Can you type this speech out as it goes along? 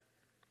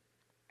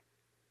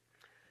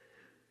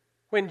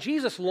When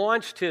Jesus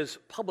launched his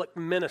public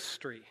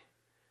ministry,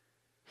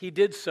 he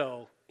did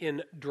so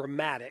in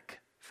dramatic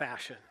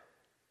fashion.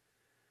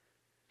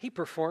 He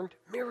performed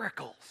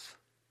miracles.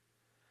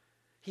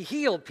 He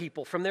healed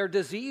people from their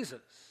diseases.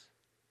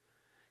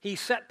 He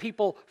set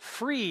people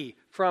free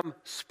from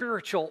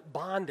spiritual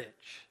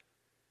bondage.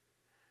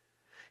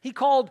 He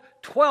called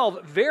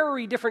 12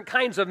 very different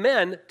kinds of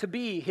men to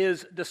be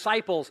his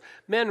disciples,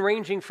 men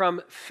ranging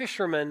from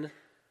fishermen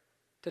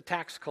to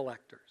tax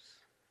collectors.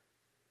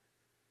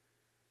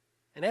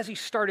 And as he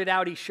started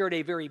out, he shared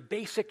a very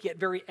basic yet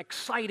very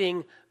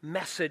exciting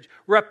message.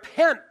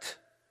 Repent,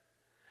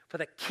 for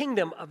the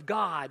kingdom of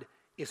God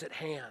is at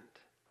hand.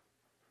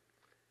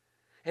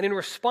 And in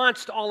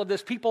response to all of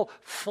this, people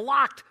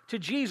flocked to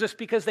Jesus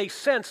because they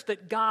sensed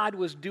that God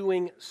was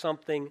doing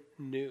something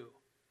new.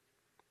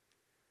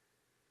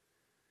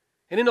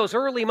 And in those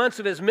early months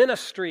of his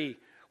ministry,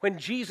 when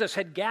Jesus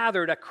had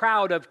gathered a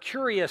crowd of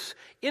curious,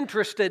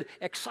 interested,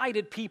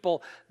 excited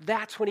people,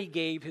 that's when he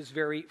gave his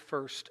very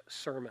first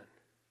sermon.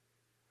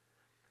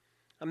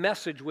 A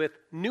message with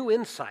new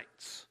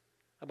insights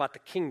about the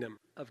kingdom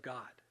of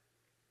God.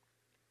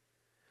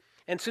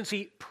 And since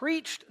he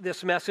preached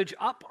this message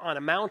up on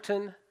a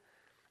mountain,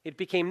 it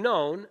became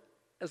known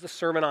as the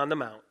Sermon on the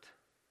Mount.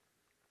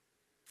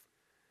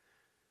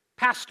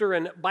 Pastor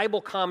and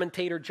Bible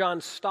commentator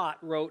John Stott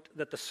wrote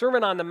that the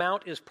Sermon on the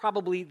Mount is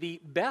probably the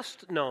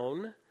best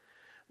known,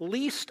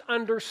 least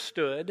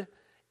understood,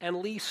 and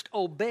least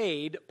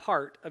obeyed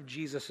part of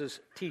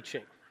Jesus'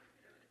 teaching.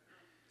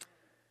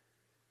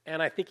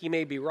 And I think he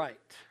may be right,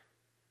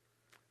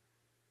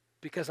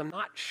 because I'm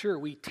not sure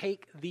we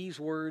take these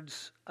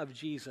words of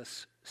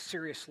Jesus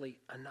seriously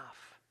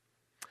enough.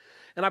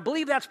 And I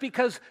believe that's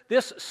because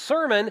this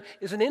sermon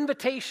is an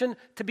invitation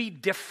to be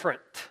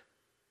different.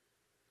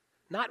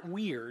 Not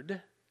weird,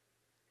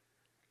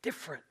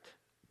 different.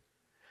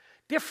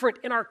 Different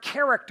in our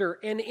character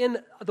and in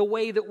the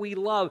way that we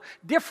love.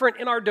 Different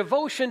in our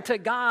devotion to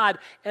God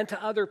and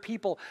to other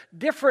people.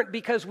 Different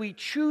because we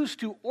choose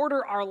to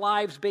order our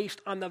lives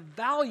based on the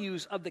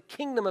values of the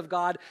kingdom of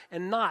God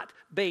and not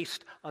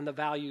based on the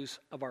values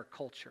of our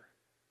culture.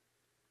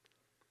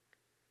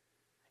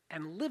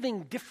 And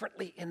living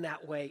differently in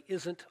that way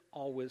isn't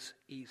always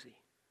easy.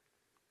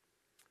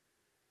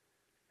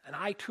 And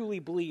I truly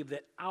believe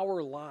that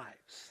our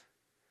lives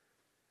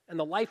and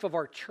the life of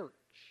our church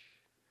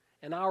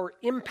and our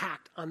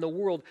impact on the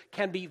world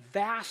can be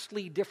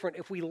vastly different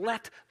if we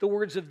let the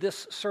words of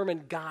this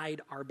sermon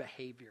guide our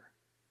behavior.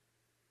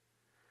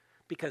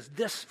 Because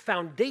this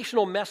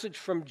foundational message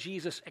from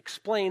Jesus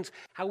explains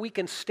how we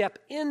can step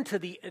into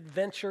the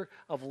adventure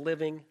of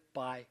living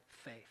by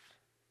faith.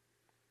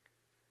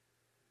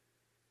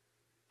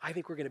 I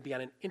think we're going to be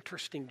on an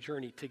interesting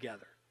journey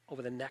together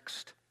over the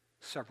next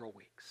several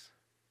weeks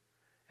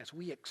as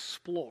we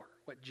explore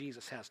what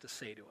Jesus has to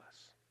say to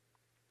us.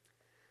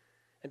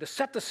 And to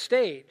set the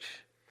stage,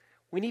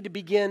 we need to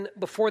begin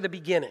before the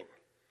beginning.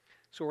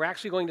 So we're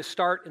actually going to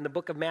start in the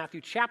book of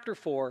Matthew chapter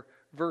 4,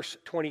 verse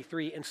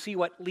 23, and see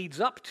what leads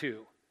up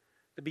to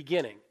the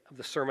beginning of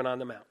the Sermon on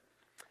the Mount.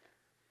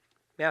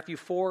 Matthew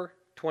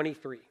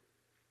 4:23.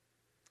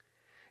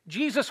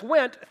 Jesus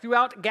went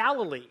throughout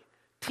Galilee,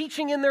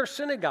 teaching in their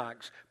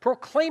synagogues,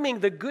 proclaiming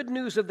the good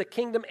news of the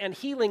kingdom and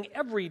healing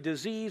every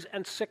disease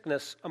and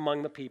sickness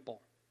among the people.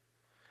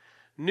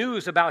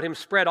 News about him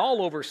spread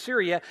all over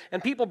Syria,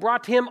 and people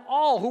brought to him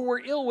all who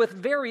were ill with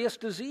various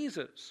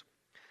diseases,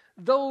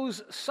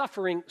 those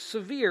suffering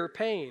severe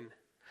pain,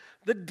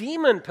 the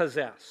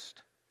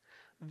demon-possessed,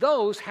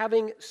 those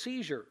having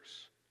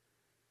seizures,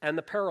 and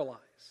the paralyzed,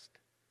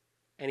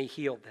 and he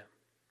healed them.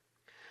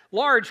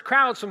 Large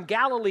crowds from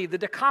Galilee, the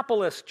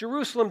Decapolis,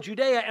 Jerusalem,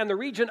 Judea, and the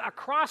region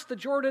across the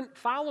Jordan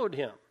followed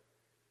him.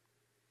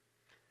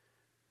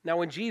 Now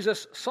when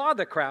Jesus saw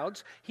the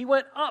crowds, he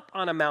went up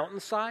on a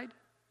mountainside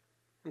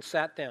and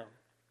sat down.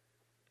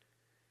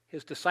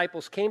 His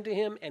disciples came to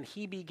him, and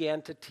he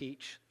began to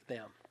teach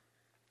them.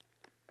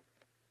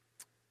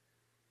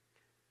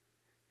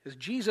 As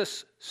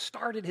Jesus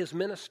started his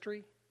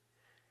ministry,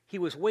 he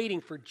was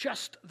waiting for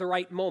just the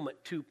right moment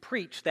to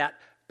preach that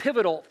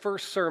pivotal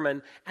first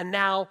sermon, and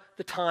now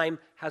the time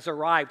has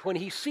arrived. When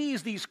he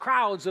sees these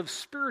crowds of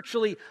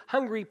spiritually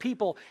hungry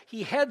people,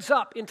 he heads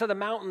up into the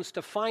mountains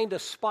to find a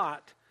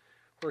spot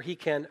where he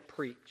can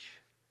preach.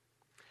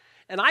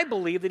 And I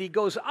believe that he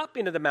goes up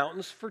into the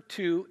mountains for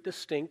two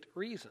distinct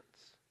reasons.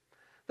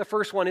 The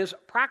first one is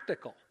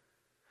practical.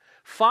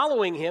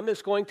 Following him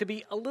is going to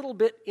be a little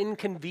bit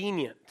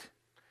inconvenient.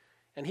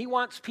 And he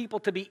wants people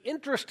to be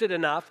interested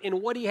enough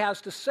in what he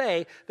has to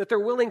say that they're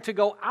willing to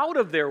go out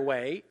of their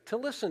way to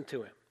listen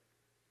to him.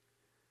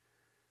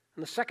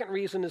 And the second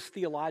reason is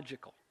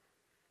theological.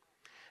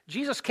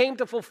 Jesus came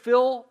to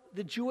fulfill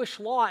the Jewish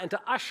law and to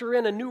usher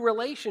in a new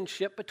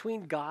relationship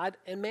between God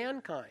and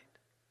mankind.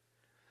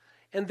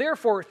 And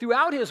therefore,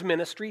 throughout his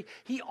ministry,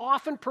 he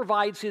often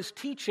provides his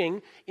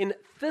teaching in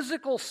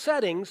physical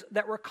settings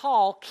that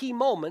recall key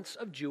moments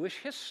of Jewish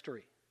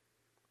history.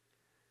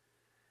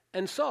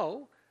 And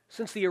so,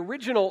 since the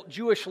original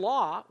Jewish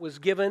law was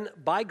given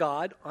by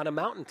God on a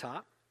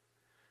mountaintop,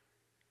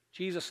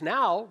 Jesus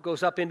now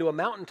goes up into a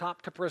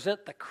mountaintop to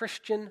present the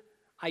Christian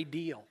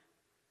ideal.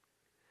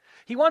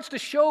 He wants to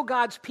show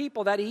God's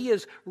people that he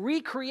is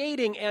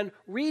recreating and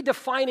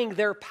redefining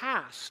their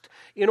past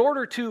in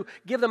order to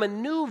give them a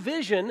new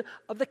vision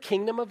of the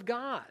kingdom of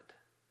God.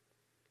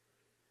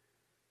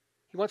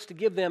 He wants to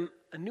give them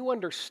a new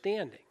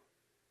understanding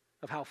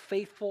of how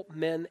faithful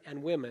men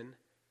and women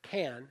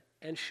can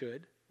and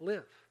should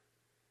live.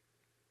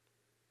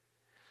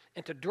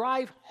 And to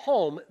drive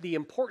home the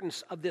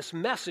importance of this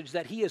message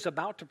that he is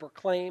about to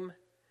proclaim,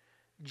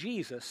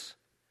 Jesus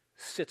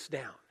sits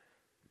down.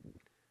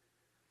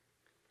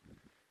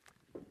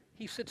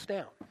 He sits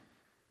down.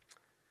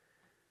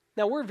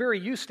 Now, we're very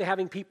used to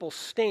having people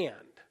stand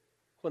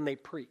when they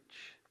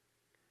preach.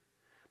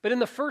 But in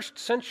the first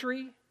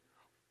century,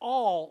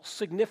 all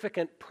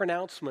significant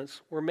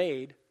pronouncements were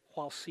made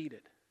while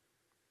seated.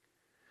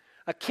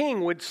 A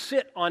king would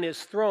sit on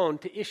his throne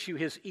to issue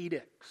his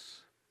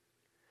edicts.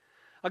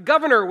 A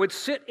governor would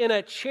sit in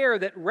a chair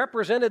that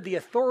represented the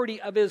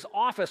authority of his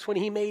office when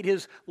he made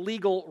his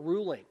legal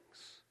rulings.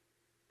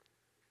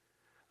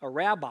 A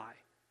rabbi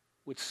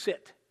would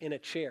sit in a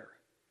chair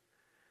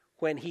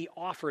when he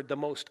offered the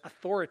most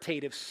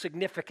authoritative,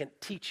 significant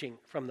teaching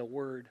from the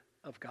Word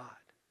of God.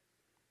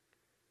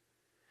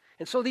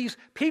 And so these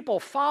people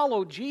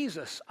follow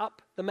Jesus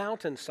up the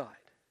mountainside.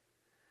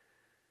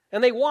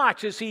 And they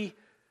watch as he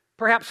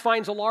perhaps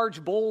finds a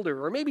large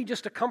boulder or maybe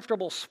just a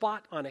comfortable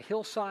spot on a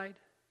hillside.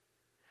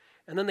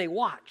 And then they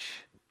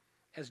watch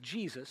as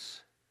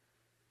Jesus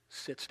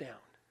sits down.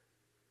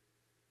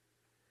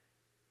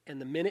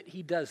 And the minute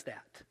he does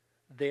that,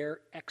 their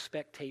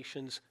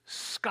expectations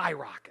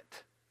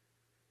skyrocket.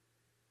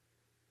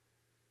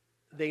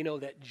 They know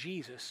that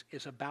Jesus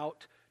is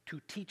about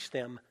to teach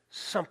them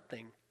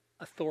something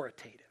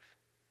authoritative.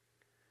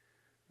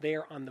 They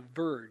are on the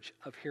verge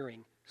of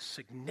hearing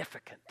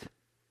significant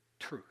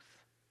truth.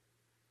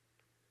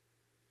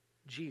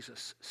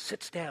 Jesus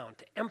sits down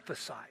to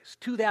emphasize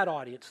to that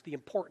audience the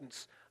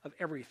importance of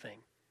everything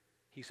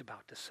he's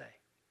about to say.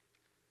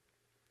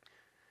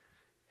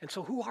 And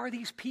so who are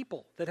these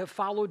people that have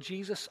followed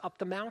Jesus up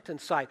the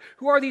mountainside?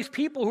 Who are these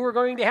people who are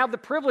going to have the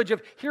privilege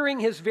of hearing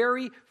his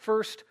very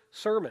first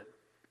sermon?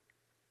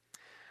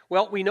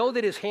 Well, we know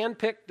that his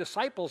handpicked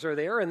disciples are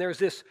there, and there's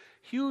this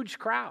huge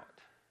crowd.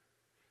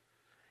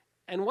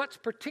 And what's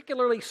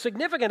particularly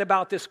significant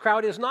about this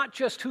crowd is not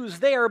just who's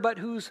there, but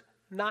who's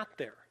not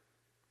there.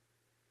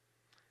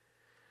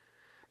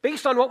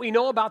 Based on what we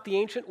know about the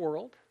ancient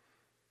world,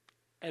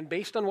 and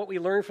based on what we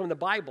learn from the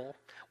Bible,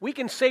 we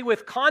can say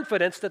with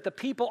confidence that the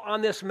people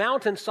on this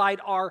mountainside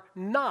are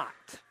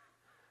not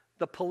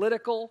the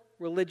political,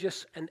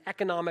 religious, and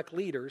economic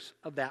leaders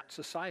of that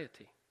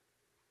society.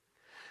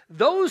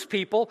 Those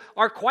people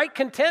are quite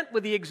content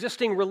with the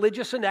existing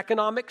religious and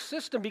economic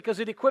system because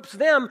it equips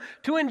them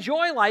to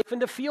enjoy life and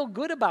to feel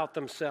good about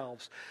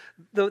themselves.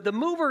 The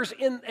movers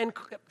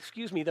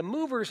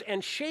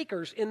and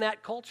shakers in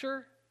that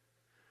culture,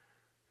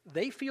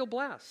 they feel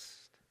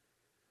blessed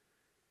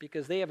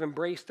because they have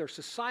embraced their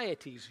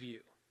society's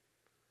view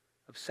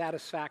of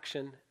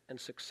satisfaction and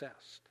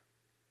success.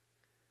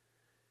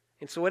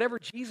 And so whatever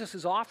Jesus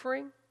is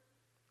offering,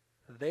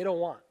 they don't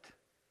want.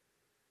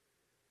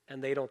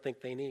 And they don't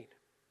think they need.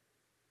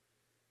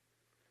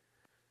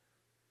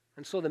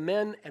 And so the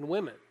men and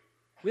women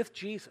with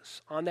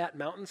Jesus on that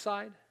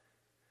mountainside,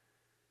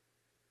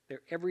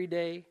 they're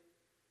everyday,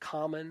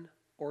 common,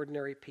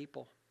 ordinary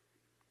people.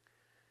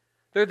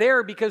 They're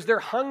there because they're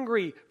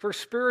hungry for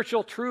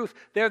spiritual truth.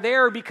 They're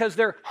there because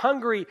they're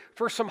hungry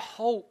for some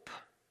hope.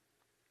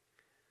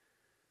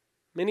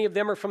 Many of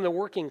them are from the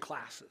working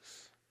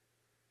classes.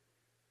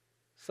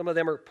 Some of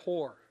them are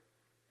poor.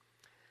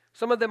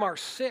 Some of them are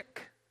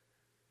sick,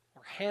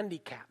 or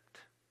handicapped,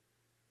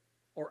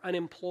 or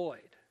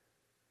unemployed,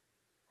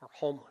 or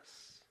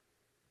homeless.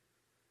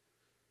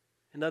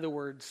 In other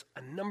words,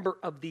 a number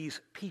of these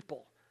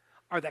people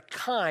are the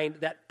kind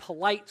that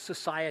polite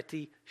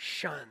society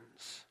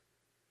shuns.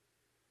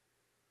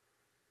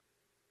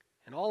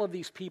 And all of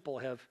these people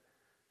have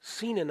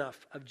seen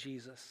enough of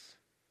Jesus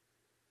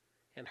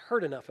and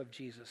heard enough of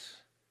Jesus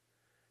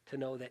to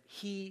know that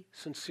he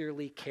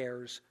sincerely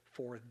cares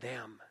for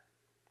them.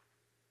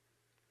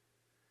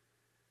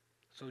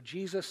 So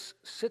Jesus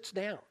sits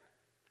down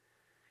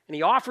and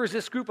he offers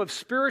this group of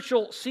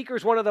spiritual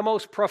seekers one of the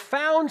most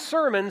profound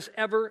sermons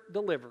ever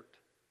delivered.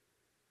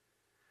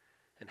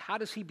 And how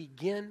does he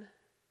begin?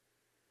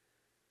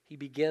 He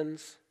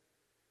begins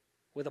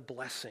with a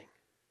blessing.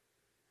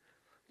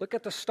 Look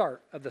at the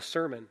start of the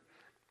sermon.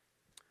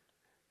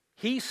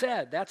 He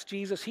said, that's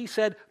Jesus, he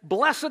said,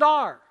 blessed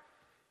are.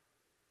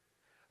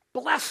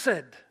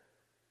 Blessed.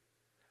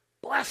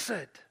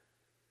 Blessed.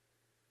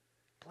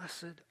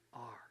 Blessed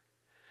are.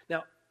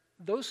 Now,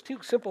 those two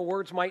simple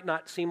words might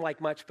not seem like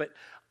much, but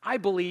I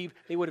believe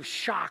they would have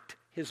shocked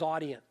his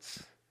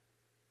audience.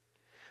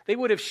 They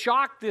would have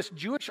shocked this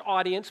Jewish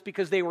audience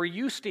because they were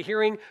used to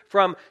hearing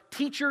from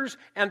teachers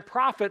and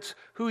prophets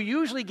who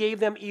usually gave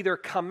them either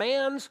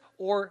commands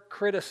or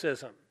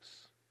criticisms.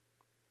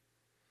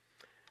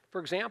 For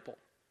example,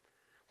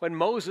 When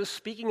Moses,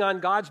 speaking on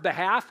God's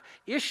behalf,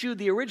 issued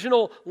the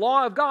original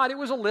law of God, it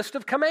was a list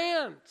of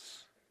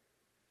commands.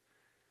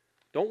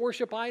 Don't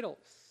worship idols.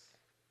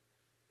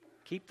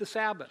 Keep the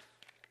Sabbath.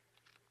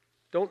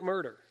 Don't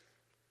murder.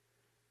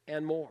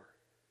 And more.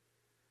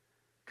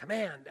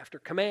 Command after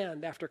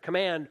command after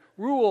command,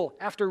 rule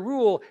after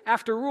rule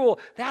after rule.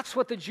 That's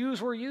what the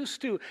Jews were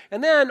used to.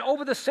 And then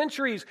over the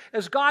centuries,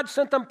 as God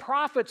sent them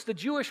prophets, the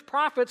Jewish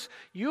prophets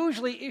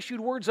usually issued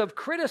words of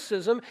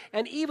criticism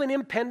and even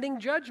impending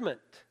judgment.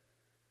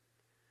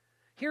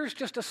 Here's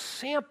just a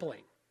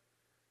sampling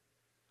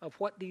of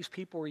what these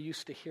people were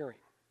used to hearing.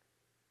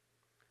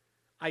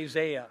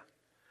 Isaiah,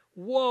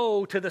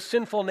 woe to the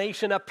sinful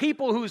nation, a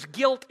people whose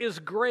guilt is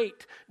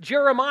great.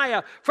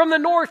 Jeremiah, from the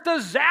north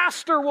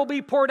disaster will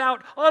be poured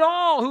out on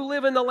all who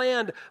live in the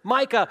land.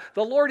 Micah,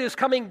 the Lord is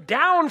coming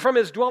down from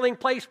his dwelling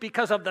place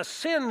because of the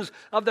sins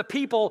of the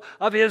people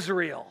of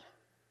Israel.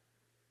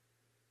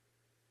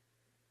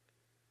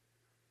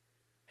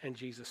 And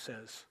Jesus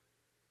says,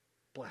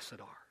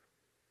 blessed are.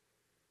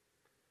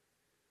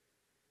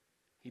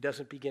 He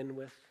doesn't begin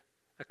with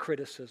a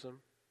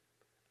criticism,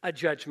 a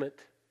judgment,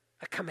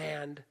 a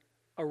command,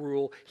 a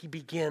rule. He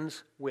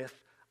begins with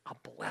a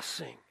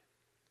blessing.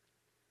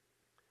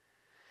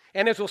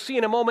 And as we'll see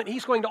in a moment,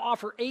 he's going to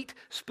offer 8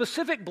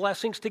 specific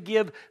blessings to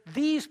give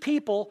these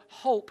people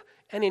hope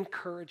and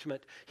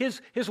encouragement.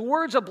 His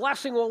words of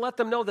blessing will let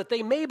them know that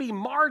they may be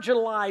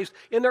marginalized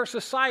in their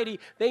society.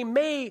 They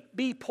may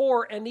be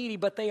poor and needy,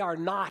 but they are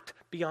not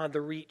beyond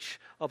the reach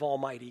of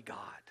Almighty God.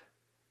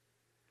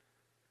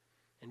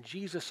 And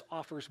Jesus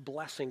offers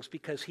blessings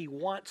because he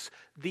wants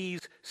these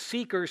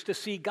seekers to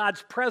see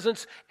God's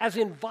presence as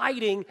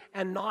inviting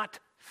and not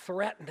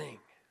threatening.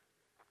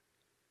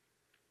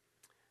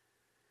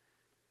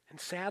 And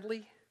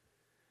sadly,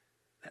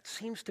 that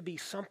seems to be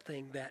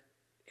something that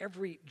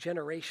every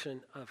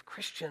generation of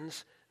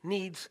Christians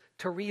needs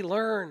to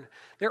relearn.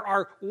 There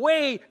are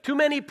way too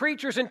many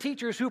preachers and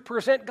teachers who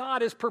present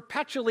God as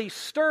perpetually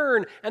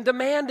stern and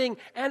demanding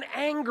and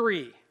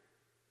angry.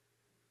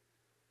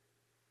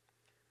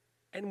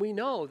 And we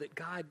know that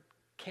God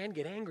can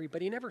get angry,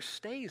 but he never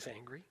stays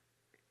angry.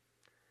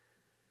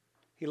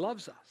 He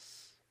loves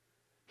us.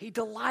 He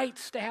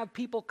delights to have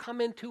people come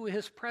into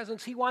his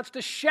presence. He wants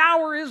to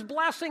shower his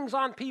blessings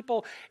on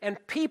people, and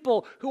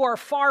people who are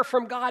far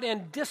from God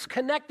and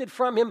disconnected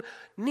from him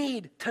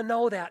need to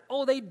know that.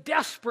 Oh, they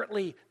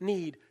desperately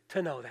need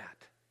to know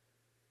that.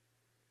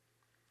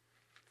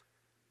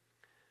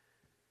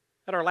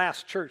 At our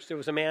last church, there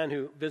was a man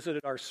who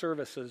visited our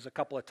services a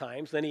couple of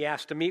times. Then he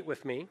asked to meet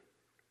with me.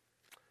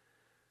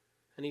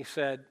 And he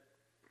said,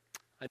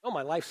 I know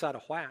my life's out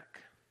of whack.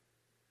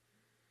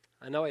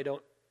 I know I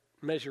don't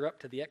measure up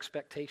to the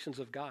expectations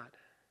of God.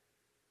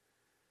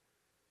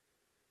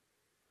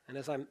 And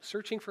as I'm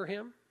searching for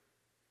him,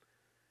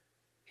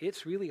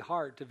 it's really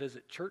hard to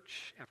visit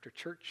church after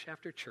church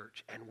after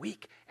church and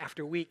week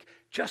after week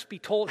just be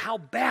told how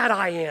bad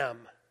I am.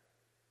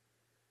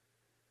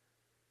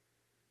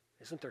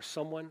 Isn't there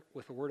someone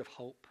with a word of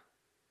hope?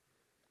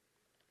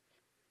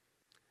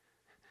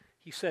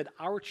 He said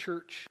our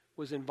church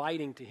was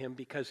inviting to him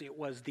because it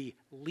was the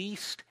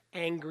least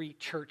angry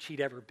church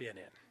he'd ever been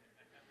in.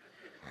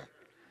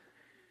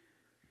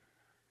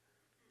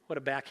 What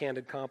a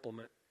backhanded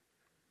compliment.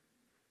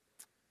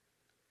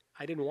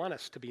 I didn't want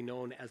us to be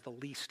known as the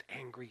least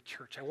angry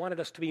church. I wanted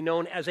us to be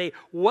known as a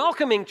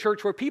welcoming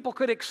church where people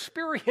could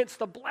experience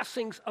the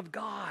blessings of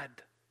God.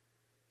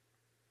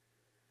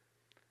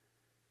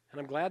 And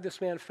I'm glad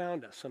this man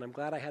found us, and I'm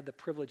glad I had the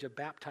privilege of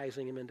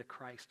baptizing him into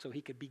Christ so he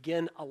could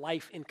begin a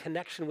life in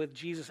connection with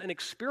Jesus and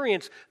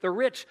experience the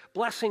rich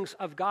blessings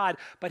of God.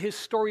 But his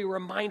story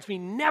reminds me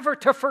never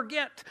to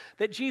forget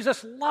that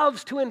Jesus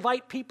loves to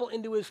invite people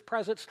into his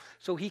presence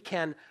so he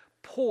can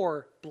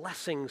pour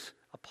blessings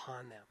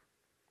upon them.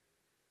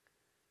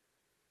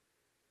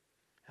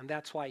 And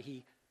that's why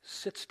he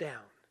sits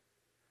down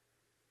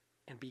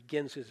and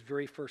begins his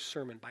very first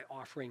sermon by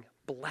offering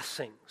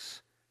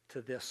blessings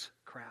to this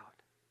crowd.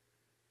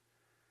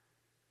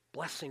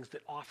 Blessings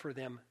that offer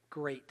them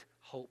great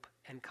hope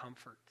and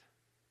comfort.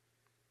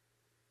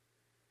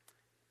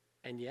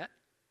 And yet,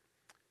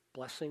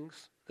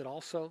 blessings that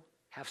also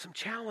have some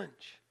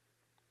challenge.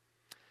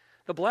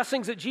 The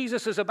blessings that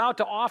Jesus is about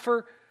to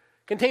offer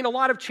contain a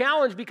lot of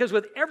challenge because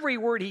with every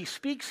word he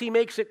speaks, he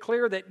makes it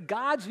clear that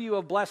God's view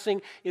of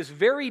blessing is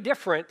very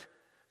different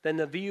than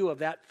the view of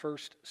that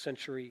first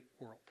century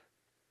world.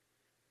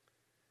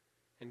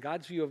 And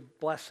God's view of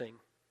blessing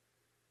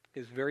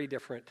is very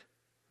different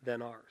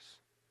than ours.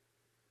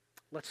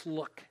 Let's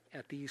look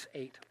at these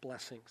 8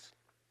 blessings.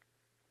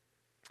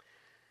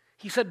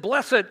 He said,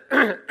 blessed,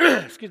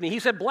 he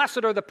said,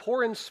 blessed are the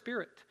poor in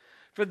spirit,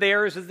 for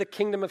theirs is the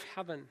kingdom of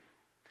heaven.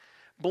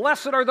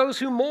 Blessed are those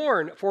who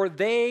mourn, for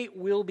they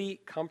will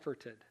be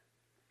comforted.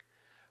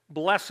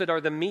 Blessed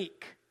are the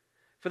meek,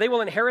 for they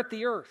will inherit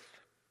the earth.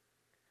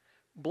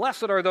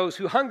 Blessed are those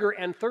who hunger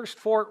and thirst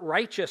for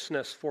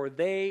righteousness, for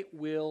they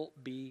will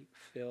be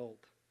filled.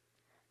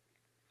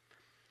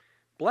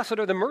 Blessed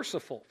are the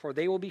merciful, for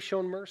they will be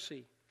shown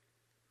mercy.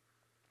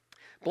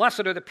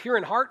 Blessed are the pure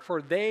in heart,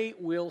 for they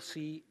will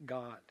see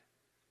God.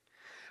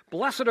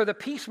 Blessed are the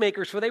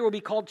peacemakers, for they will be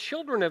called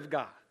children of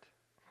God.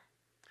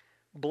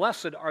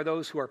 Blessed are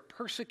those who are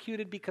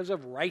persecuted because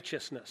of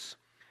righteousness,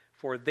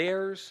 for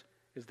theirs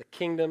is the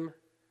kingdom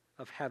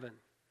of heaven.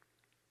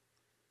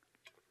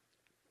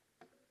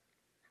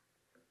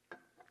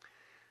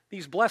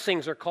 These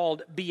blessings are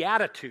called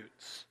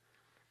beatitudes.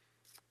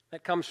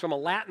 That comes from a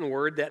Latin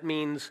word that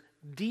means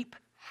deep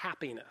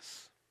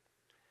happiness.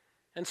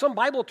 And some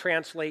Bible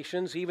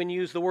translations even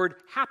use the word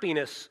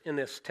happiness in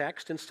this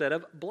text instead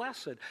of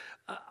blessed.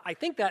 I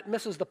think that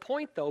misses the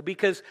point, though,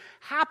 because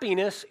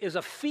happiness is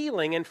a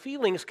feeling, and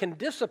feelings can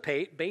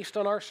dissipate based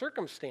on our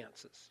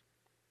circumstances.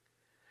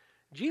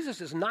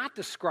 Jesus is not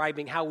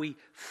describing how we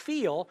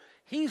feel.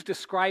 He's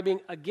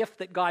describing a gift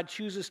that God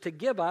chooses to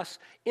give us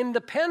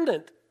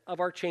independent of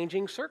our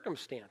changing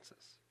circumstances.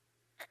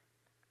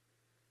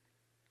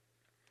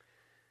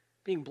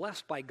 Being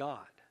blessed by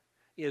God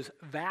is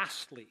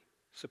vastly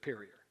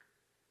superior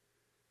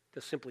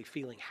to simply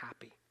feeling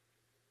happy.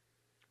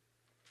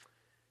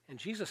 And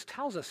Jesus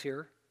tells us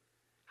here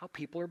how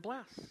people are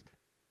blessed.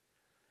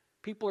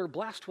 People are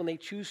blessed when they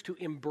choose to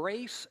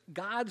embrace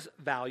God's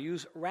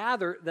values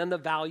rather than the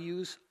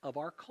values of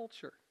our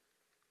culture.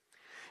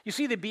 You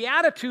see, the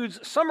Beatitudes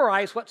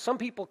summarize what some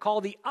people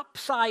call the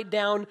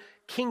upside-down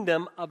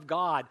kingdom of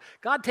God.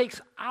 God takes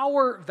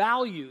our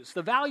values,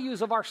 the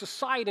values of our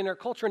society and our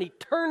culture, and He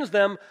turns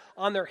them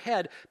on their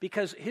head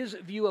because His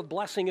view of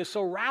blessing is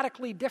so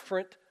radically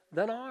different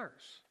than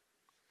ours.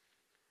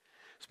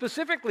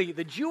 Specifically,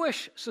 the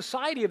Jewish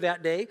society of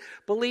that day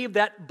believed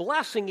that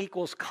blessing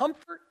equals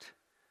comfort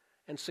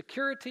and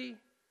security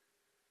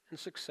and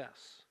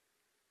success.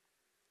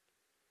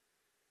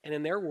 And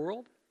in their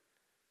world,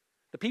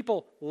 the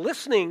people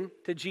listening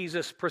to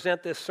Jesus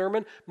present this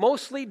sermon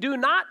mostly do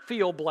not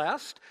feel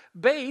blessed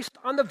based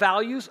on the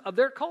values of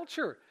their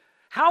culture.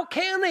 How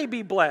can they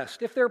be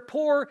blessed if they're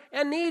poor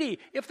and needy,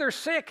 if they're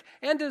sick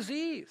and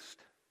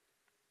diseased?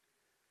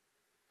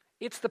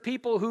 It's the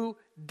people who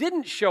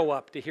didn't show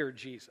up to hear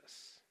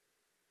Jesus,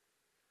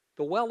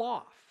 the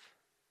well-off.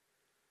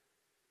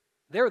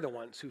 They're the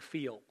ones who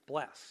feel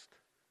blessed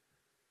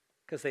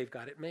because they've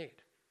got it made.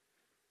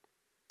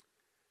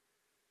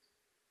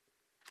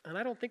 And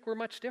I don't think we're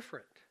much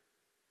different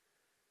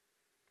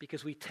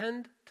because we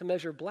tend to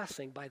measure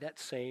blessing by that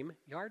same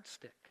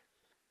yardstick.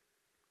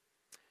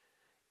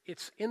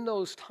 It's in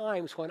those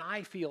times when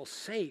I feel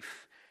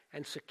safe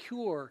and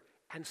secure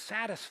and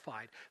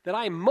satisfied that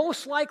I'm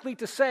most likely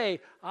to say,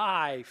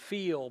 I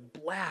feel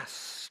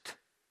blessed.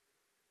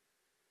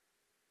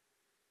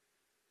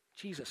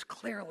 Jesus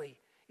clearly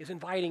is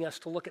inviting us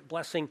to look at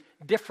blessing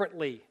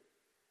differently.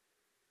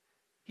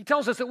 He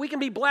tells us that we can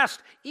be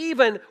blessed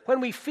even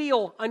when we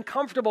feel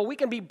uncomfortable. We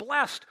can be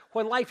blessed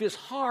when life is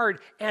hard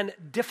and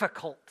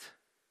difficult.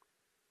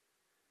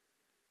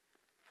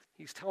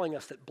 He's telling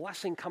us that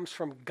blessing comes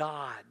from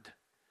God,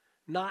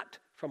 not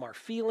from our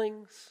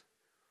feelings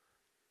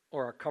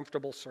or our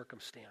comfortable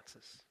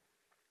circumstances.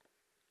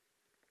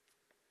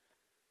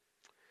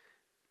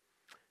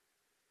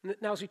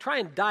 Now, as we try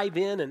and dive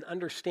in and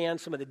understand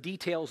some of the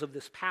details of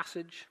this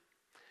passage,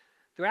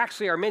 there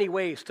actually are many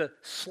ways to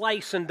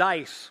slice and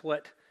dice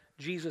what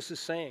Jesus is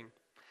saying.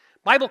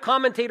 Bible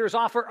commentators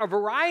offer a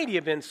variety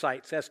of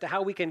insights as to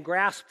how we can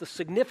grasp the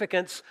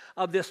significance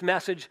of this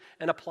message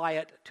and apply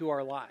it to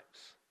our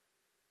lives.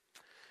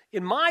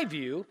 In my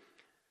view,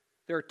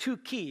 there are two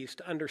keys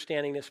to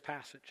understanding this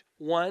passage.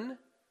 One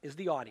is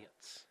the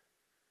audience,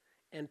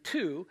 and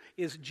two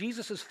is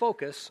Jesus'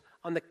 focus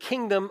on the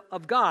kingdom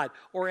of God,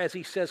 or as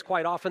he says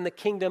quite often, the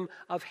kingdom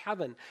of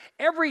heaven.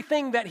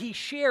 Everything that he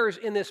shares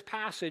in this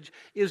passage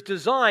is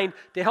designed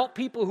to help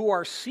people who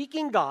are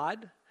seeking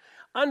God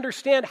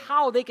understand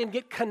how they can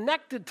get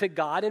connected to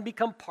God and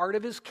become part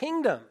of his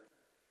kingdom.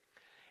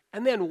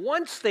 And then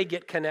once they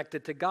get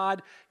connected to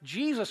God,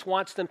 Jesus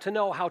wants them to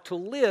know how to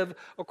live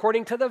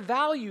according to the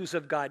values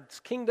of God's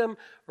kingdom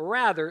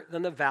rather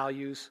than the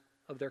values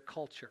of their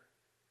culture.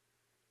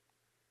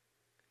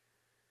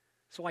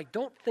 So I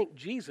don't think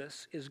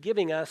Jesus is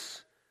giving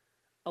us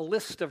a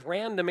list of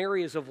random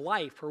areas of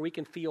life where we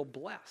can feel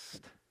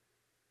blessed.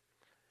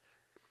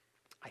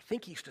 I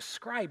think he's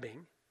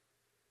describing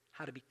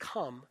how to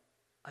become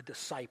a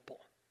disciple.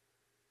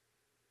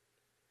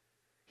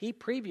 He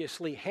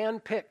previously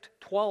handpicked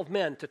 12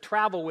 men to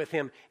travel with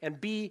him and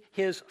be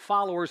his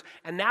followers,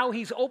 and now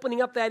he's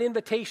opening up that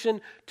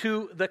invitation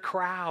to the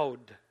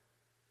crowd.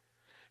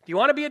 Do you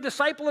want to be a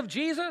disciple of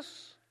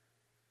Jesus?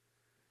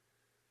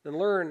 Then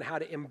learn how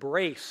to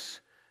embrace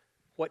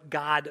what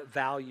God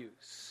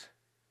values,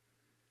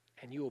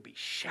 and you will be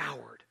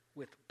showered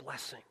with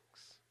blessings.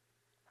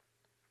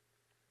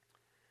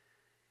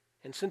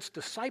 And since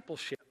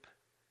discipleship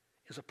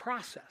is a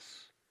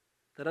process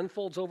that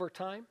unfolds over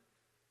time,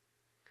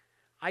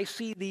 I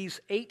see these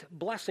 8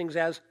 blessings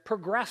as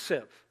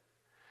progressive.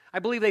 I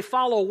believe they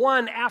follow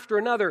one after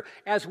another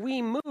as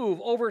we move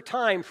over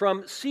time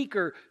from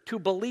seeker to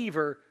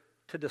believer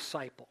to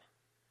disciple.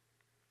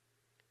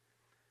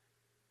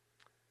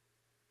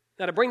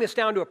 Now, to bring this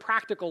down to a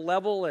practical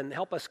level and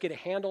help us get a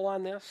handle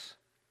on this,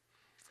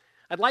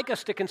 I'd like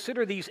us to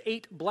consider these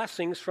 8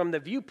 blessings from the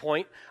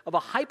viewpoint of a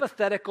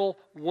hypothetical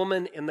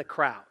woman in the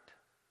crowd.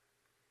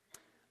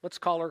 Let's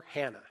call her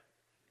Hannah.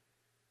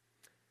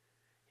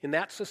 In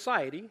that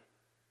society,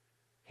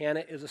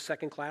 Hannah is a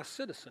second-class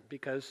citizen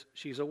because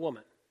she's a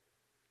woman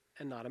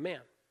and not a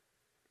man.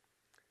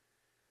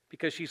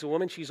 Because she's a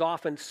woman, she's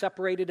often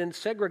separated and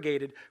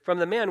segregated from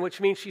the men,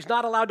 which means she's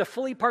not allowed to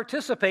fully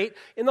participate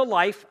in the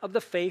life of the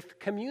faith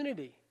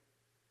community.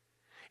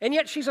 And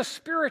yet she's a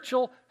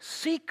spiritual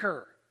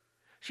seeker.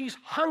 She's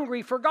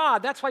hungry for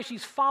God. That's why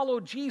she's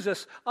followed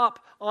Jesus up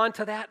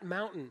onto that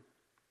mountain.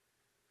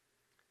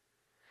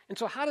 And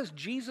so how does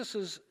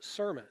Jesus'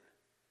 sermon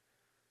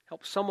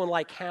help someone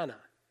like Hannah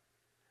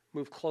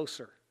move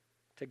closer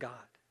to God?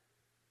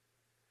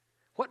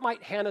 What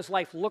might Hannah's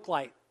life look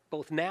like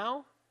both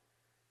now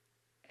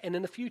and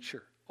in the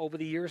future, over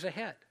the years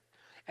ahead,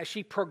 as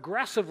she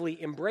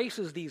progressively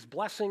embraces these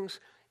blessings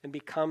and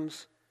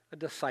becomes a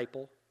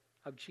disciple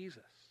of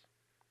Jesus?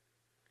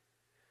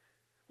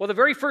 Well, the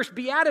very first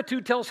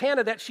beatitude tells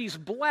Hannah that she's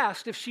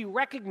blessed if she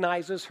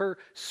recognizes her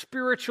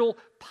spiritual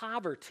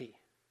poverty.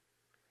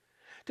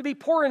 To be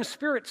poor in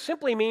spirit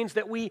simply means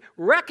that we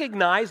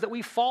recognize that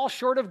we fall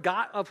short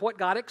of what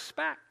God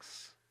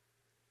expects.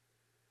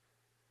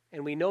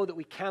 And we know that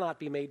we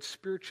cannot be made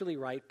spiritually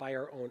right by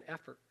our own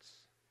efforts.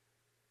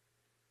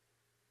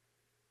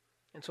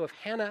 And so if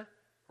Hannah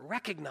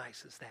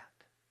recognizes that,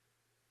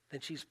 then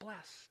she's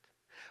blessed.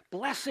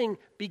 Blessing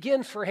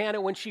begins for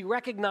Hannah when she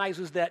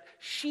recognizes that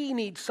she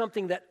needs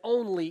something that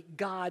only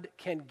God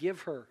can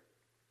give her.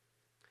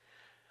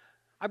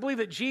 I believe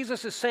that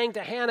Jesus is saying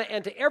to Hannah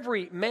and to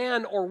every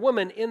man or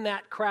woman in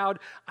that crowd,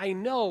 I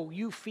know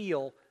you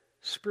feel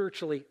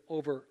spiritually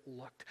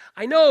overlooked.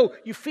 I know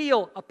you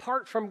feel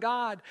apart from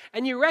God,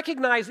 and you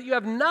recognize that you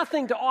have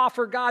nothing to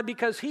offer God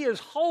because He is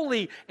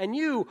holy and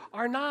you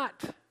are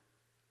not.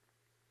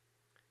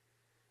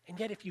 And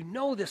yet if you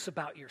know this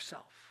about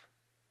yourself,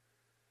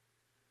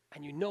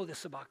 and you know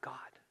this about God,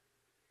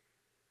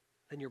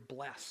 then you're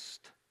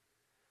blessed.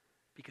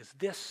 Because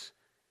this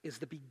is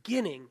the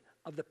beginning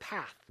of the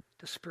path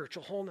to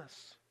spiritual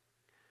wholeness.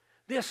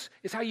 This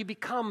is how you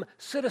become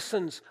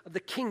citizens of the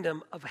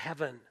kingdom of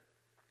heaven.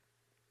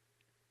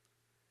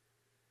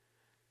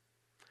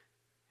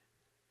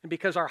 And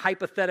because our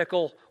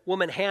hypothetical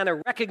woman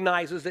Hannah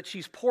recognizes that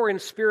she's poor in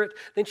spirit,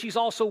 then she's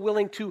also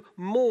willing to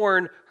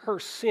mourn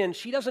her sin.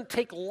 She doesn't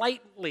take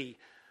lightly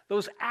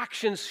those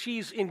actions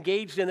she's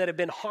engaged in that have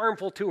been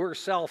harmful to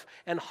herself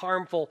and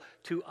harmful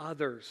to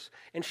others.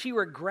 And she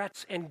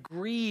regrets and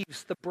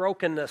grieves the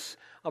brokenness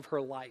of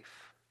her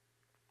life.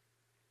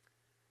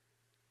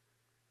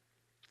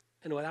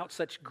 And without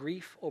such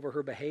grief over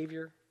her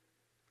behavior,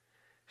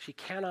 she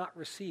cannot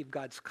receive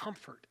God's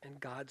comfort and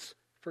God's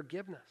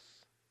forgiveness.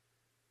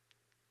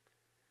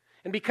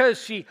 And because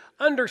she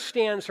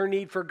understands her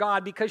need for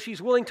God, because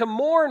she's willing to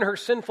mourn her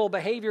sinful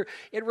behavior,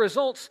 it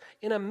results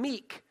in a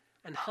meek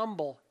and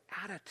humble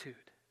attitude.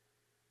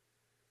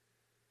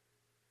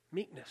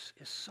 Meekness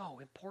is so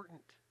important.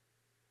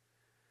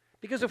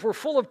 Because if we're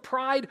full of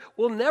pride,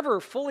 we'll never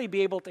fully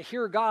be able to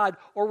hear God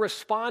or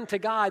respond to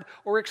God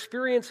or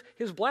experience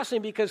His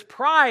blessing, because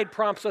pride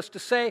prompts us to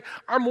say,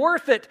 I'm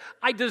worth it,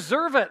 I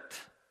deserve it.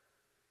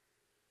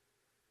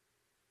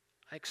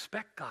 I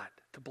expect God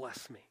to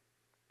bless me.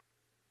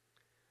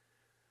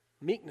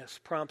 Meekness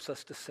prompts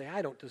us to say,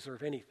 I don't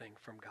deserve anything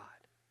from God.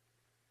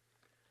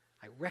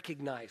 I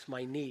recognize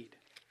my need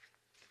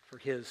for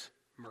His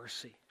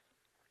mercy.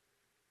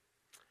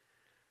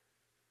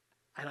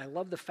 And I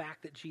love the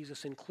fact that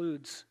Jesus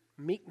includes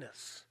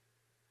meekness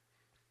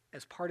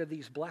as part of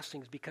these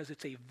blessings, because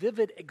it's a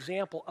vivid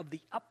example of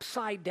the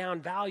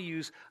upside-down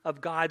values of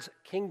God's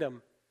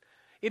kingdom.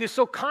 It is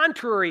so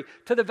contrary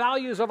to the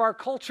values of our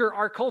culture.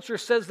 Our culture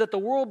says that the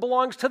world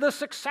belongs to the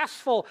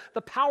successful,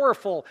 the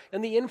powerful,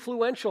 and the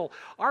influential.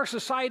 Our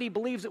society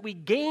believes that we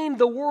gain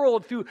the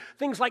world through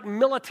things like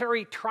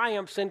military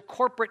triumphs and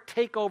corporate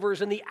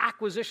takeovers and the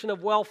acquisition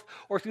of wealth,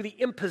 or through the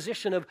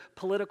imposition of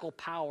political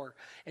power.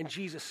 And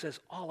Jesus says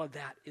all of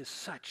that is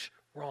such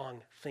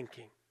wrong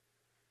thinking.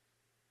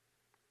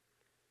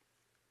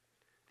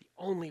 The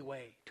only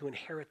way to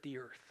inherit the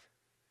earth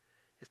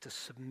is to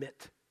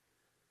submit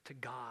to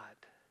God.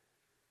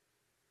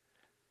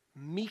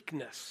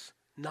 Meekness,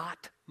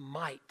 not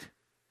might,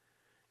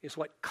 is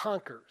what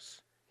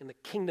conquers in the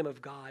kingdom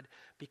of God,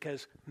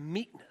 because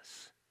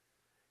meekness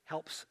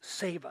helps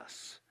save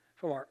us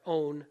from our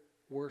own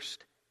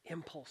worst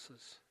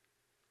impulses.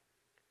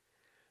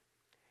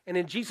 And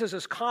in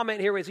Jesus' comment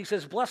here, as He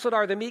says, blessed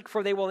are the meek,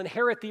 for they will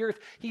inherit the earth,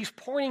 He's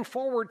pointing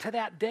forward to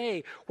that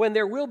day when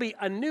there will be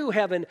a new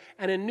heaven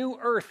and a new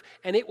earth,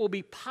 and it will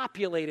be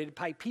populated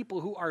by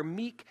people who are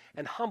meek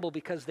and humble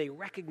because they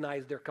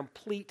recognize their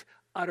complete,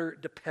 utter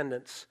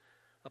dependence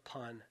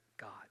upon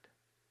God.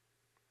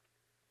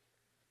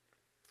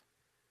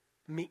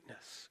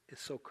 Meekness is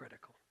so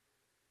critical.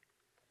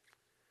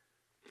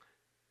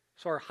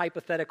 So our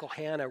hypothetical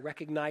Hannah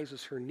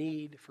recognizes her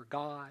need for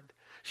God.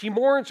 She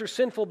mourns her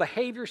sinful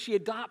behavior. She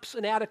adopts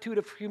an attitude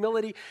of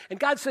humility. And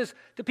God says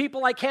to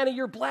people like Hannah,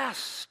 you're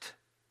blessed.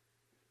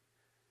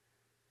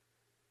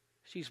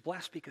 She's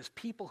blessed because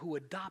people who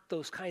adopt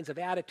those kinds of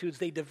attitudes,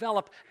 they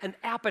develop an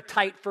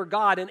appetite for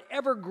God, an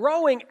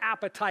ever-growing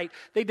appetite.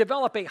 They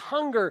develop a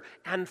hunger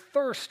and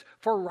thirst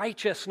for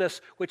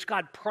righteousness, which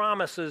God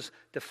promises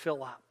to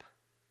fill up.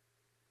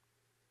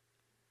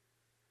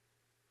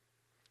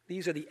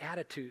 These are the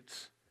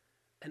attitudes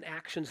and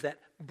actions that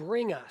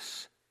bring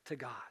us to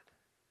God.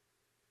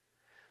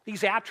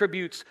 These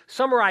attributes,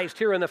 summarized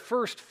here in the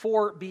first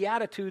 4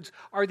 Beatitudes,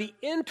 are the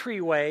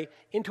entryway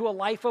into a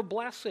life of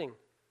blessing.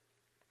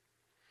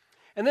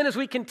 And then as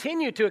we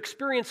continue to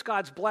experience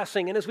God's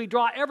blessing and as we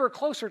draw ever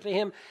closer to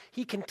Him,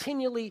 He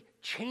continually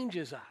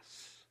changes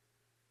us.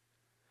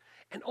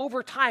 And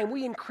over time,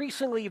 we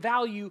increasingly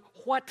value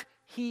what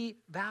He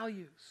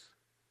values.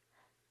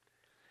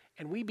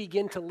 And we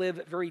begin to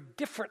live very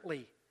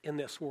differently in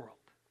this world,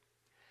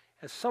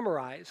 as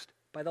summarized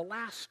by the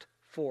last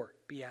 4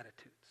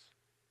 Beatitudes.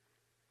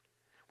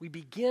 We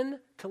begin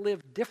to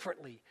live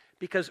differently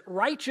because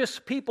righteous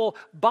people,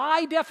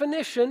 by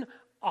definition,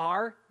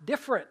 are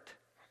different.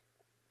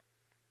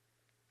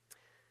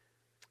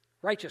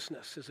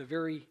 Righteousness is a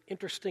very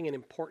interesting and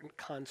important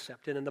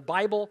concept. And in the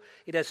Bible,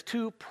 it has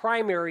 2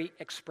 primary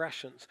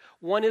expressions.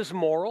 One is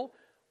moral,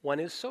 one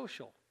is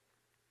social.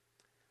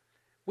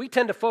 We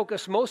tend to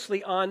focus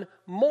mostly on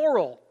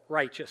moral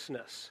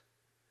righteousness,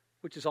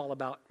 which is all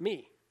about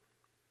me.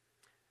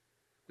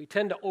 We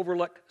tend to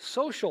overlook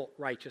social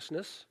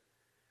righteousness,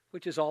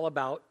 which is all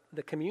about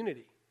the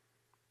community.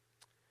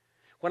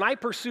 When I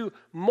pursue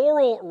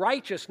moral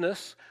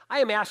righteousness, I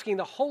am asking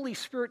the Holy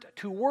Spirit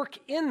to work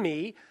in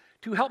me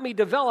to help me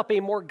develop a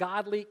more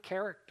godly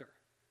character.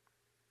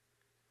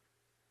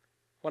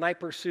 When I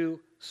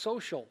pursue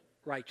social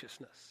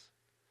righteousness,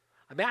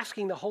 I'm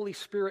asking the Holy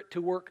Spirit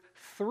to work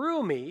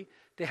through me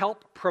to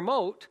help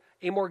promote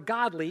a more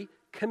godly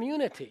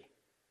community.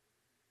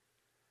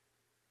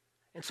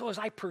 And so as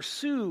I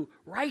pursue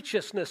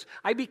righteousness,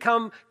 I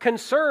become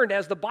concerned,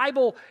 as the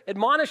Bible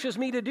admonishes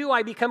me to do,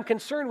 I become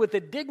concerned with the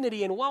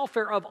dignity and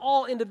welfare of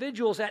all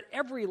individuals at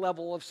every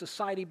level of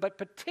society, but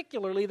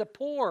particularly the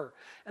poor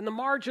and the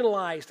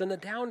marginalized and the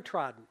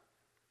downtrodden.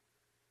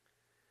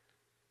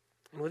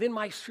 And within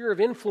my sphere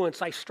of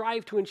influence, I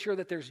strive to ensure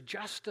that there's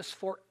justice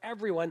for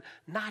everyone,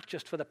 not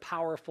just for the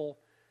powerful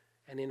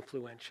and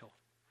influential.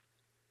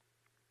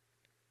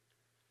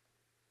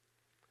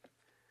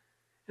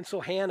 And so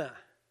Hannah,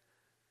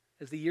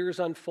 as the years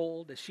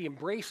unfold, as she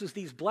embraces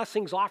these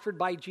blessings offered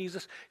by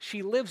Jesus,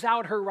 she lives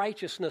out her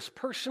righteousness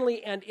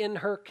personally and in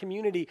her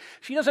community.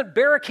 She doesn't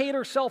barricade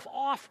herself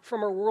off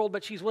from her world,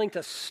 but she's willing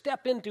to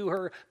step into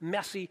her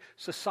messy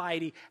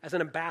society as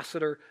an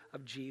ambassador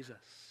of Jesus.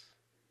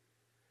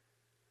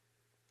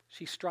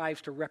 She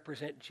strives to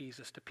represent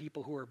Jesus to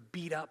people who are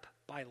beat up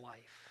by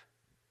life,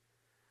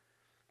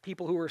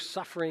 people who are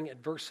suffering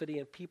adversity,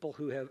 and people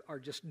who are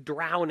just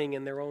drowning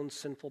in their own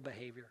sinful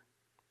behavior.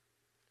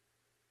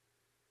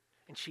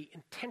 And she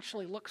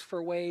intentionally looks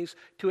for ways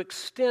to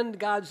extend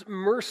God's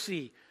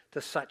mercy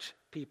to such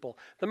people.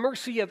 The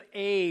mercy of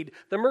aid,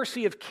 the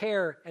mercy of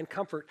care and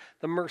comfort,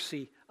 the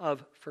mercy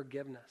of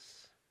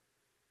forgiveness.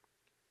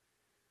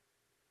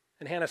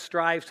 And Hannah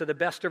strives to the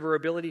best of her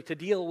ability to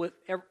deal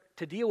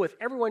with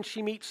everyone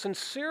she meets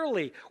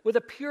sincerely, with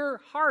a pure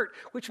heart,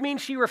 which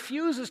means she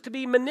refuses to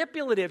be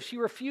manipulative. She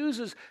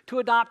refuses to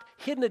adopt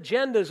hidden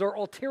agendas or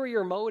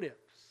ulterior motives.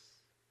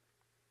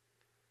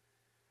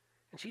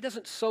 And she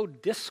doesn't sow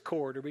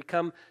discord or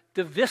become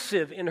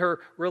divisive in her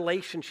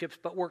relationships,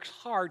 but works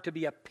hard to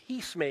be a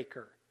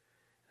peacemaker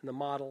in the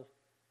model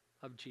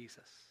of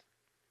Jesus.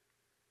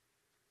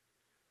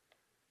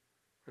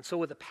 And so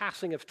with the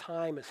passing of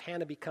time, as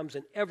Hannah becomes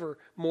an ever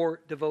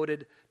more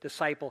devoted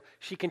disciple,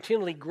 she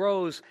continually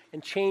grows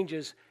and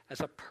changes as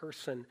a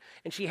person.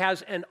 And she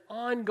has an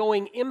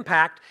ongoing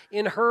impact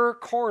in her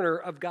corner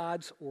of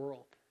God's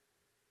world.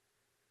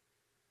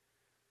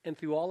 And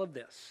through all of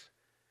this,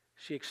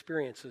 she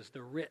experiences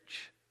the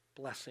rich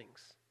blessings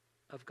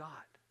of God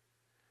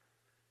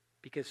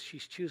because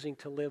she's choosing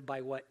to live by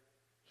what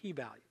He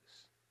values,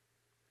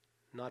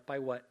 not by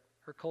what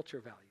her culture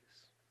values.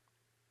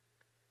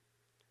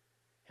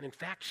 And in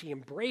fact, she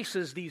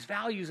embraces these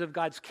values of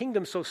God's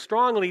kingdom so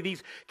strongly,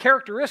 these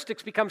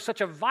characteristics become such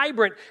a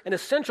vibrant and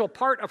essential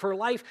part of her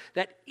life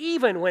that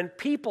even when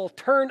people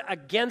turn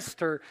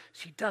against her,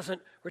 she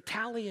doesn't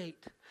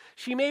retaliate.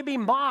 She may be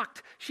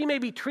mocked, she may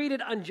be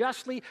treated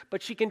unjustly,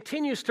 but she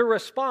continues to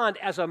respond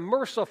as a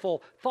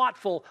merciful,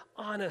 thoughtful,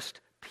 honest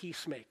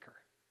peacemaker.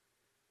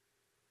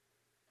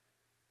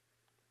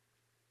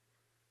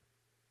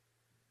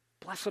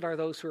 Blessed are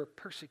those who are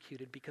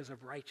persecuted because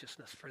of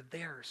righteousness, for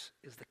theirs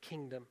is the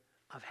kingdom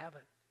of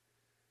heaven.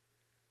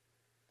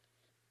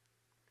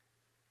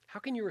 How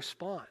can you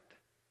respond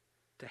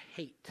to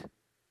hate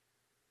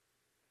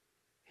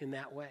in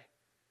that way?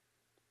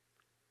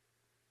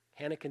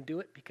 Hannah can do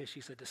it because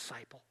she's a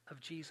disciple of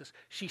Jesus.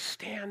 She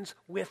stands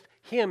with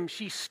him.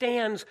 She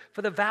stands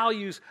for the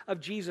values of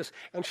Jesus.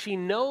 And she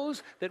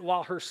knows that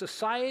while her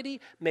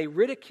society may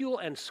ridicule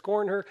and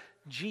scorn her,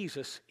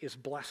 Jesus is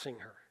blessing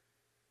her.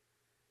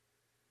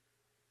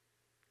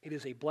 It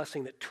is a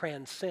blessing that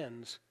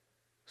transcends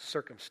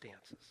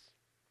circumstances.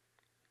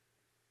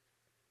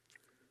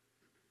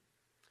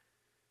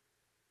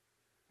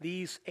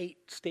 These 8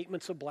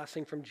 statements of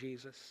blessing from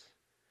Jesus,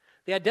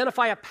 they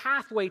identify a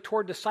pathway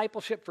toward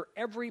discipleship for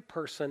every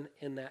person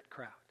in that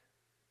crowd.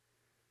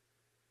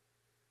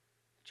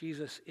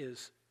 Jesus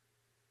is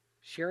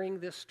sharing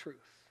this truth,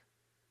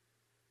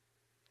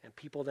 and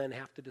people then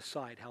have to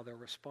decide how they'll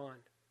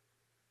respond.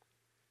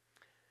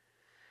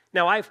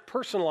 Now, I've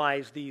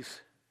personalized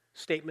these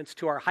statements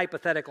to our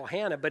hypothetical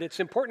Hannah, but it's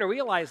important to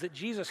realize that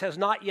Jesus has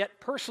not yet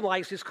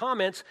personalized his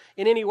comments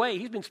in any way.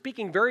 He's been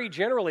speaking very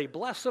generally.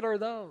 Blessed are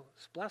those.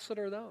 Blessed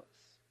are those.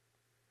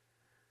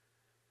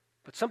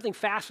 But something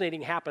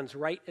fascinating happens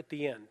right at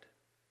the end.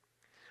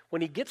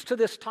 When he gets to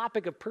this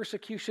topic of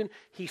persecution,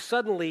 he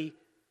suddenly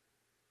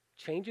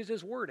changes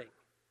his wording,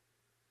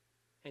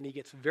 and he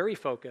gets very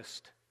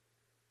focused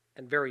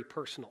and very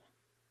personal.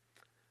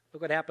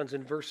 Look what happens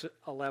in verse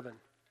 11.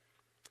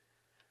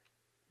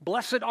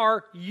 Blessed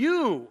are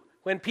you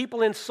when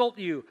people insult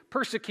you,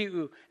 persecute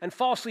you, and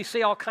falsely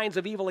say all kinds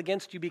of evil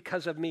against you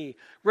because of me.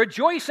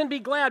 Rejoice and be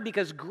glad,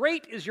 because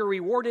great is your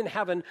reward in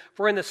heaven,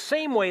 for in the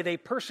same way they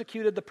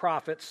persecuted the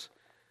prophets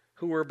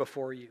who were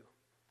before you.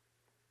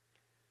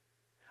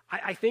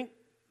 I think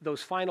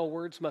those final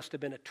words must have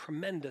been a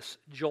tremendous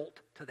jolt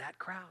to that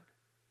crowd.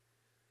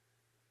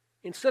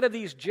 Instead of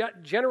these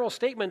general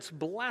statements,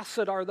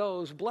 blessed are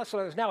those,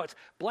 now it's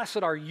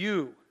blessed are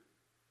you.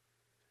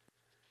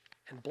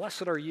 And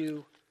blessed are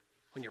you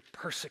when you're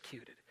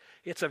persecuted.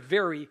 It's a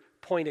very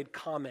pointed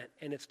comment,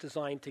 and it's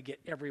designed to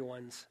get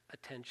everyone's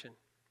attention.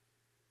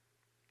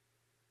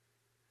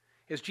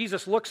 As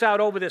Jesus looks out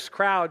over this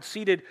crowd,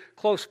 seated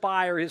close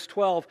by are his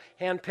 12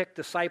 hand-picked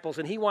disciples,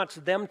 and he wants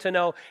them to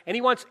know, and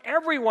he wants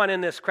everyone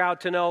in this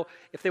crowd to know,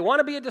 if they want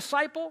to be a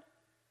disciple,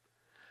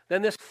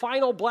 then this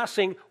final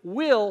blessing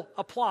will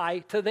apply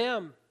to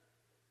them.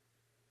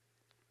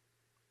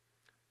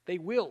 They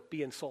will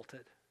be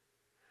insulted.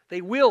 They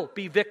will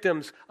be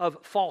victims of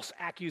false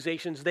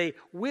accusations. They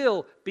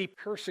will be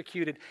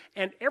persecuted.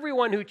 And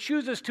everyone who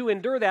chooses to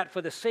endure that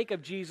for the sake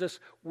of Jesus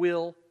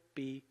will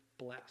be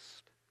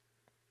blessed.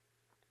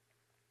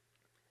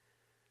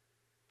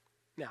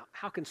 Now,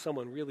 how can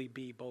someone really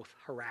be both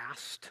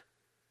harassed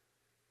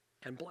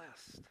and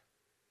blessed?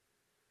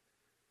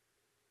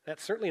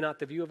 That's certainly not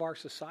the view of our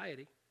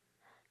society.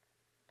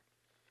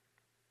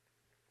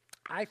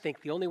 I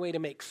think the only way to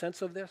make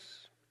sense of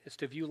this is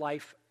to view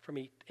life from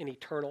an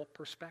eternal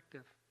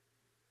perspective.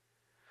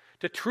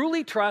 To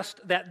truly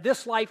trust that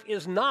this life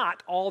is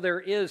not all there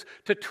is.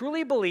 To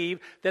truly believe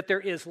that there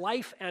is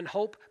life and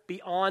hope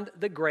beyond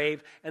the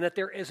grave, and that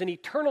there is an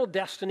eternal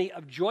destiny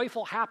of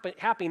joyful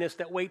happiness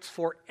that waits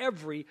for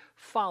every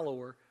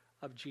follower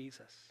of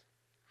Jesus.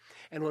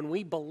 And when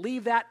we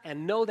believe that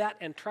and know that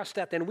and trust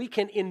that, then we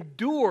can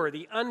endure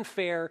the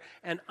unfair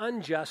and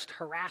unjust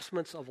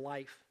harassments of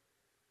life,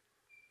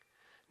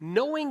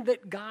 knowing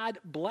that God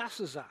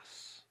blesses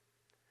us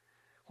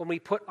when we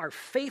put our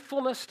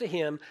faithfulness to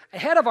him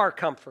ahead of our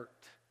comfort,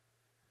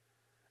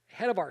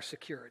 ahead of our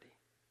security,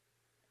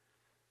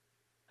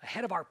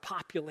 ahead of our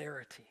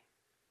popularity,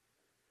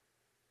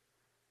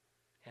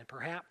 and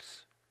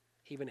perhaps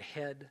even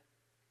ahead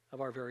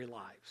of our very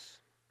lives.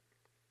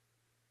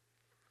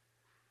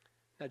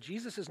 Now,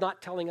 Jesus is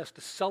not telling us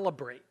to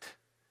celebrate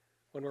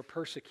when we're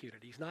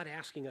persecuted. He's not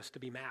asking us to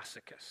be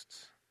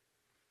masochists.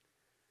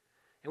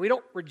 And we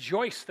don't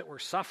rejoice that we're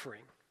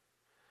suffering.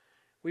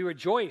 We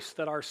rejoice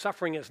that our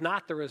suffering is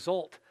not the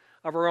result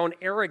of our own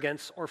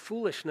arrogance or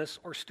foolishness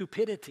or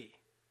stupidity.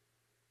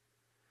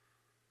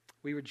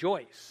 We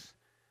rejoice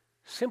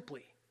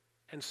simply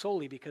and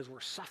solely because we're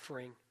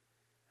suffering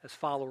as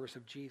followers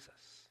of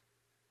Jesus.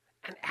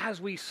 And as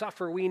we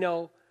suffer, we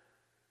know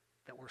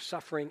that we're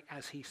suffering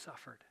as he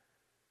suffered.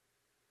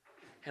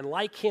 And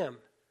like him,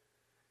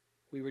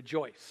 we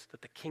rejoice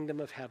that the kingdom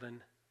of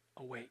heaven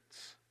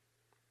awaits.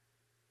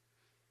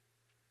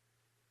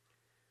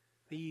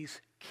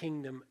 These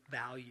kingdom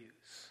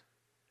values,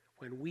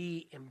 when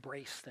we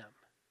embrace them,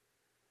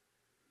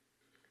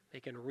 they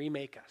can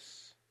remake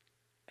us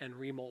and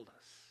remold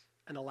us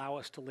and allow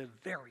us to live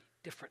very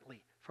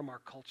differently from our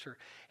culture.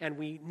 And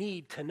we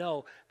need to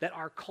know that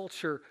our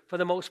culture, for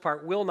the most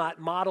part, will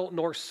not model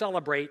nor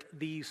celebrate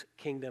these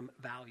kingdom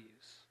values.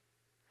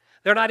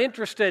 They're not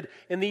interested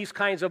in these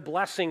kinds of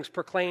blessings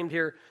proclaimed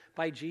here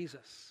by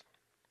Jesus.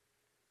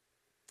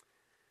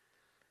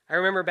 I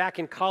remember back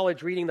in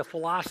college reading the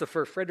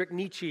philosopher Friedrich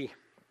Nietzsche,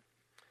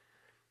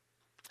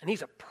 and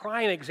he's a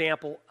prime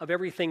example of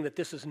everything that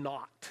this is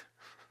not.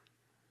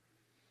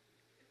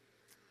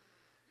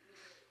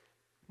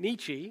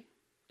 Nietzsche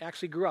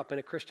actually grew up in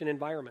a Christian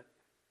environment.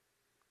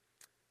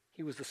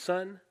 He was the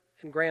son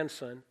and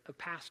grandson of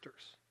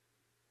pastors.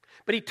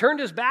 But he turned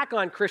his back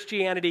on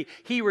Christianity.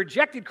 He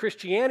rejected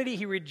Christianity.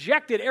 He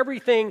rejected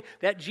everything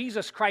that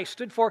Jesus Christ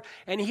stood for,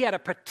 and he had a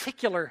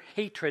particular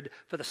hatred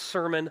for the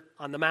Sermon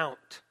on the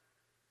Mount.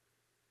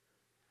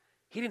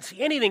 He didn't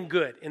see anything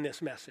good in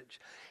this message.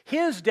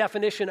 His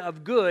definition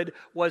of good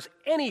was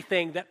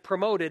anything that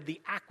promoted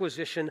the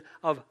acquisition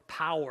of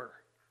power.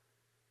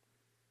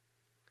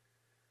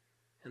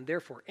 And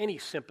therefore, any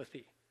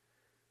sympathy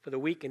for the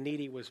weak and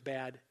needy was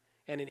bad.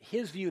 And in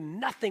his view,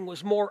 nothing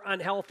was more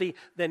unhealthy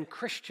than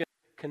Christian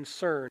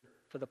concern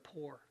for the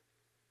poor.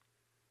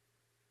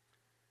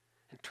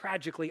 And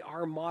tragically,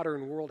 our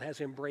modern world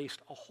has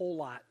embraced a whole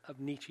lot of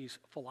Nietzsche's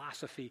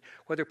philosophy,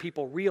 whether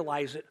people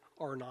realize it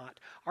or not.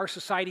 Our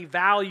society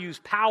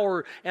values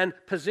power and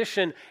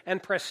position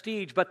and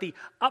prestige, but the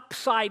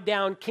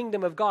upside-down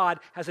kingdom of God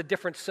has a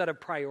different set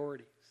of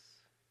priorities.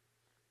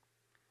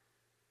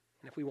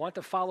 And if we want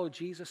to follow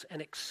Jesus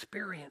and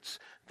experience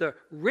the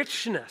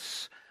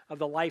richness of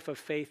the life of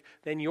faith,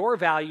 then your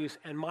values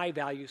and my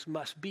values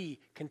must be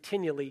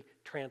continually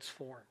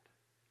transformed.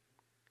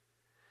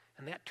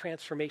 And that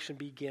transformation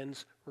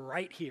begins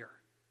right here,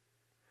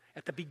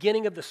 at the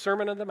beginning of the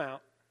Sermon on the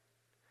Mount,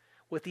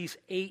 with these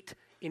 8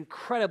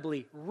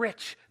 incredibly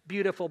rich,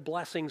 beautiful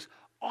blessings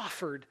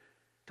offered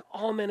to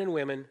all men and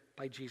women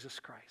by Jesus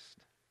Christ.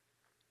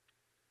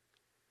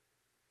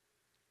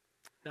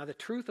 Now, the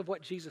truth of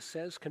what Jesus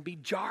says can be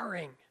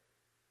jarring,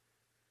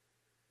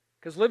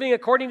 because living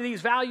according to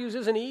these values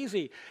isn't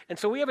easy. And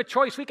so we have a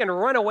choice. We can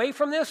run away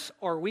from this,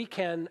 or we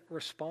can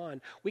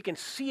respond. We can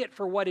see it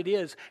for what it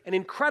is, an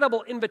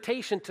incredible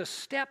invitation to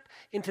step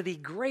into the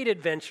great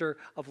adventure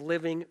of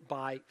living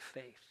by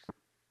faith.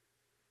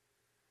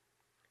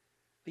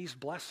 These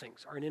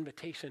blessings are an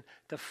invitation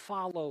to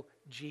follow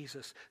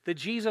Jesus, the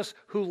Jesus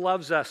who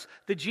loves us,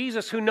 the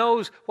Jesus who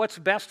knows what's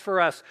best for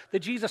us, the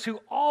Jesus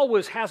who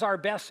always has our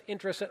best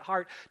interests at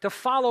heart, to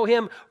follow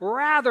him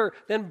rather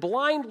than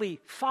blindly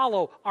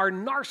follow our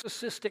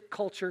narcissistic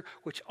culture,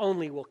 which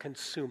only will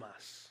consume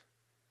us.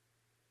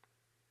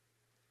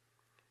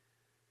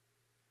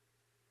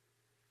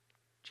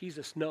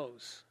 Jesus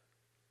knows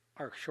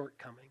our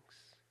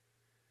shortcomings.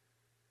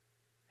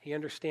 He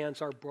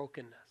understands our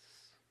brokenness.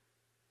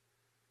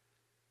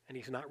 And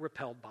he's not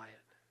repelled by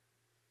it.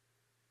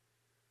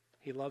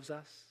 He loves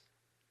us,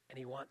 and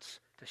he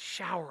wants to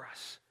shower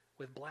us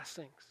with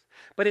blessings.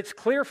 But it's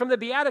clear from the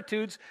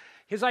Beatitudes,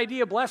 his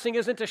idea of blessing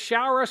isn't to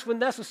shower us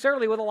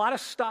necessarily with a lot of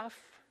stuff,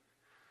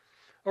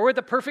 or with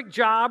the perfect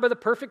job, or the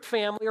perfect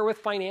family, or with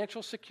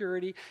financial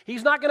security.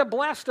 He's not going to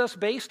bless us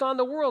based on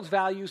the world's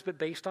values, but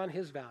based on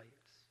his values.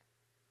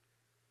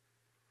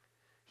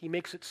 He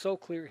makes it so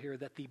clear here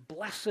that the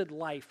blessed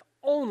life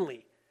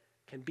only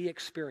can be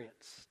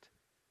experienced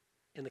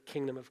in the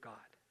kingdom of God.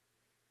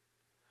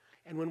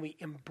 And when we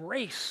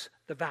embrace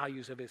the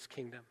values of his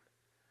kingdom,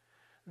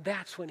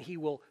 that's when he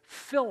will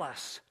fill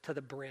us to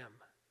the brim.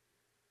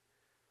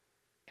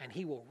 And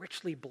he will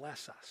richly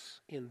bless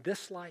us in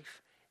this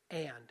life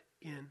and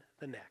in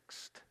the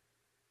next.